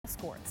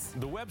exports.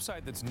 The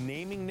website that's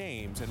naming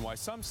names and why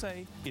some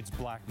say it's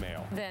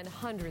blackmail. Then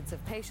hundreds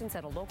of patients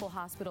at a local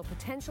hospital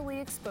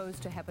potentially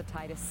exposed to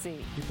hepatitis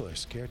C. People are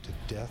scared to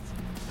death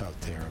out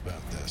there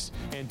about this.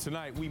 And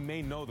tonight, we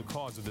may know the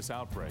cause of this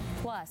outbreak.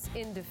 Plus,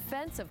 in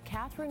defense of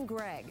Catherine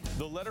Gregg.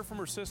 The letter from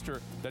her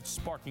sister that's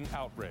sparking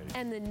outrage.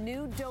 And the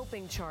new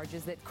doping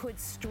charges that could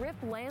strip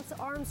Lance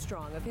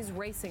Armstrong of his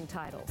racing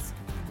titles.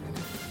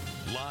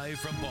 Live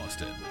from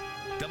Boston,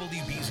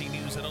 WBZ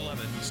News at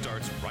 11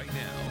 starts right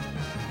now.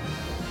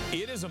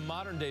 It is a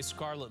modern-day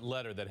scarlet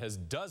letter that has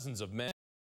dozens of men